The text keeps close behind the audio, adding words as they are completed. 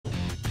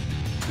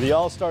The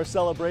All-Star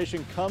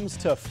celebration comes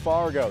to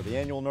Fargo. The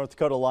annual North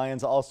Dakota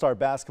Lions All-Star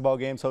basketball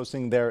games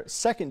hosting their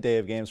second day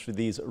of games for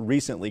these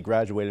recently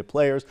graduated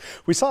players.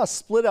 We saw a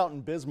split out in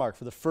Bismarck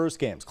for the first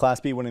games, Class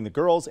B winning the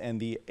girls and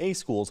the A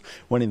schools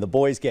winning the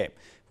boys game.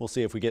 We'll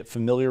see if we get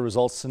familiar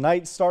results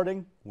tonight,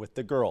 starting with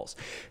the girls.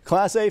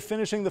 Class A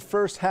finishing the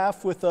first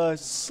half with a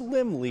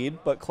slim lead,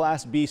 but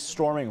Class B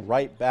storming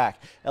right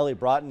back. Ellie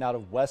Broughton out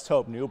of West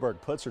Hope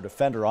Newburgh puts her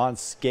defender on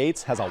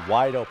skates, has a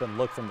wide open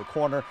look from the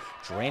corner,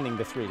 draining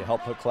the three to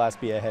help put Class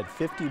B ahead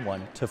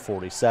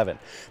 51-47.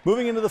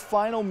 Moving into the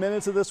final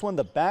minutes of this one,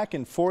 the back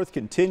and forth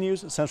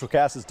continues. Central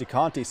Cass's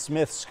DeConte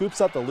Smith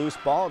scoops up the loose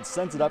ball and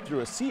sends it up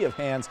through a sea of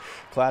hands.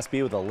 Class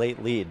B with a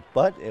late lead,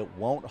 but it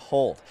won't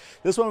hold.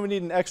 This one we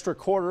need an extra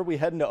quarter. We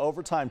head into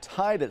overtime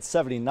tied at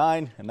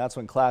 79, and that's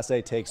when Class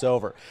A takes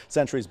over.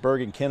 Century's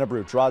Bergen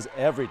Kinnebrew draws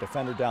every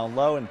defender down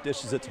low and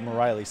dishes it to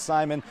Mariley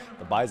Simon.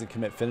 The Bison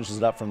commit finishes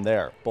it up from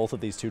there. Both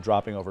of these two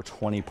dropping over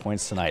 20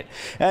 points tonight.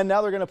 And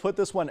now they're going to put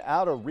this one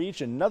out of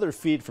reach. Another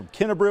feed from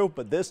Kinnebrew,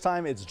 but this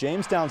time it's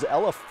Jamestown's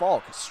Ella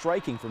Falk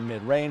striking from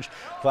mid-range.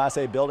 Class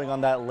A building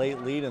on that late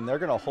lead, and they're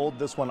going to hold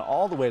this one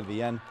all the way to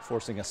the end,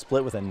 forcing a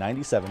split with a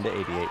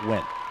 97-88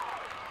 win.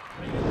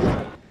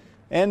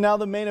 And now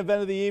the main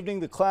event of the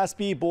evening, the Class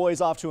B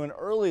boys off to an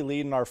early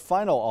lead in our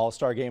final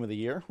All-Star game of the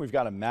year. We've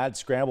got a mad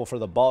scramble for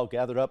the ball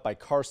gathered up by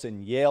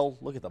Carson Yale.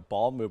 Look at the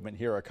ball movement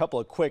here. A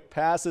couple of quick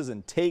passes,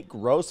 and Tate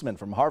Grossman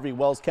from Harvey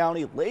Wells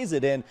County lays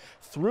it in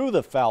through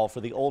the foul for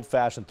the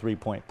old-fashioned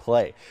three-point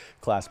play.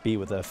 Class B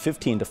with a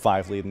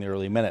 15-5 lead in the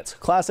early minutes.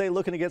 Class A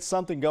looking to get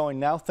something going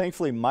now.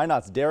 Thankfully,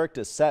 Minot's Derek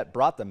Doucette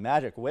brought the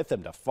magic with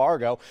him to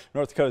Fargo.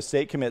 North Dakota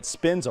State commit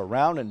spins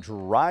around and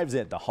drives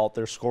in to halt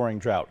their scoring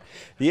drought.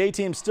 The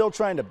A-team still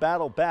trying to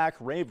battle back.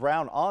 Ray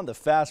Brown on the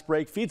fast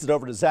break feeds it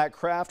over to Zach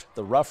Kraft.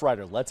 The Rough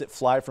Rider lets it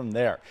fly from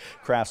there.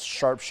 Kraft's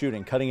sharp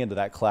shooting cutting into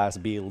that Class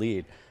B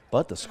lead.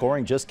 But the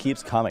scoring just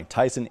keeps coming.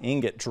 Tyson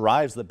Inget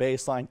drives the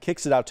baseline,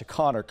 kicks it out to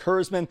Connor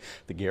Kurzman.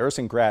 The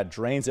Garrison grad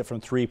drains it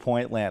from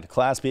three-point land.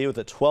 Class B with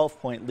a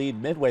 12-point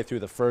lead midway through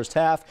the first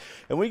half.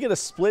 And we get a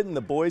split in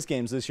the boys'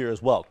 games this year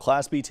as well.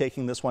 Class B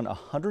taking this one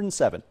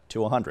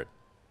 107-100.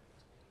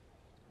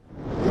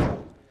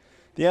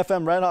 The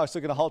FM Redhawks are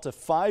going to halt a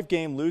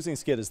 5-game losing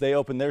skid as they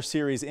open their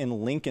series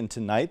in Lincoln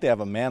tonight. They have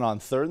a man on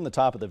third in the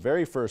top of the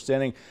very first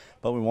inning,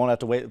 but we won't have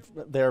to wait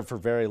there for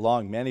very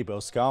long. Manny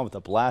Boscan with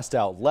a blast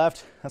out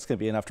left. That's going to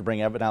be enough to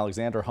bring Evan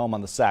Alexander home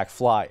on the sac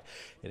fly.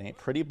 It ain't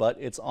pretty, but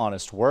it's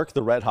honest work.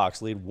 The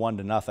Redhawks lead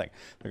 1-0. They're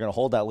going to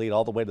hold that lead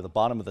all the way to the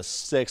bottom of the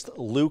sixth.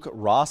 Luke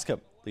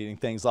Roscom leading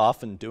things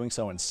off and doing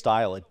so in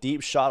style. A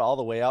deep shot all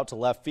the way out to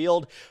left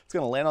field. It's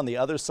going to land on the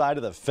other side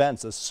of the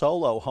fence. A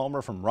solo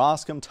homer from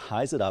Roscom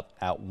ties it up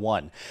at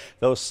 1.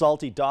 Those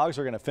salty dogs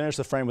are going to finish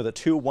the frame with a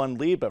 2-1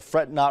 lead, but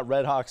fret not,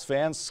 Redhawks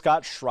fans.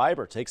 Scott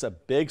Schreiber takes a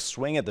big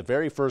swing at the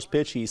very first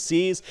pitch he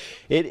sees.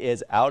 It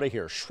is out of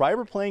here.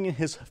 Schreiber playing in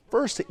his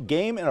first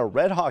game in a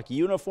Redhawk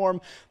uniform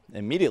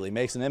immediately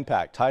makes an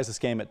impact, ties this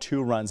game at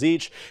 2 runs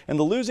each, and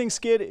the losing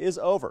skid is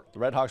over. The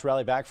Redhawks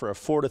rally back for a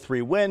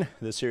 4-3 win.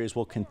 This series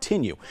will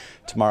continue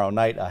tomorrow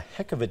night. A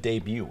heck of a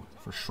debut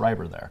for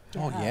Schreiber there.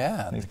 Oh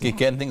yeah,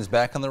 getting things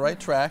back on the right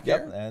track.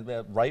 Yep,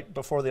 and right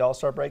before the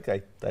All-Star break,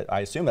 I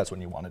assume that's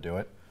when you want to do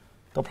it.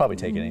 They'll probably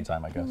take it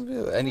anytime, I guess.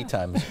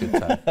 Anytime is a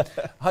good time.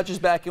 Hutch is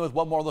back in with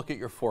one more look at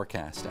your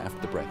forecast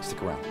after the break.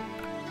 Stick around.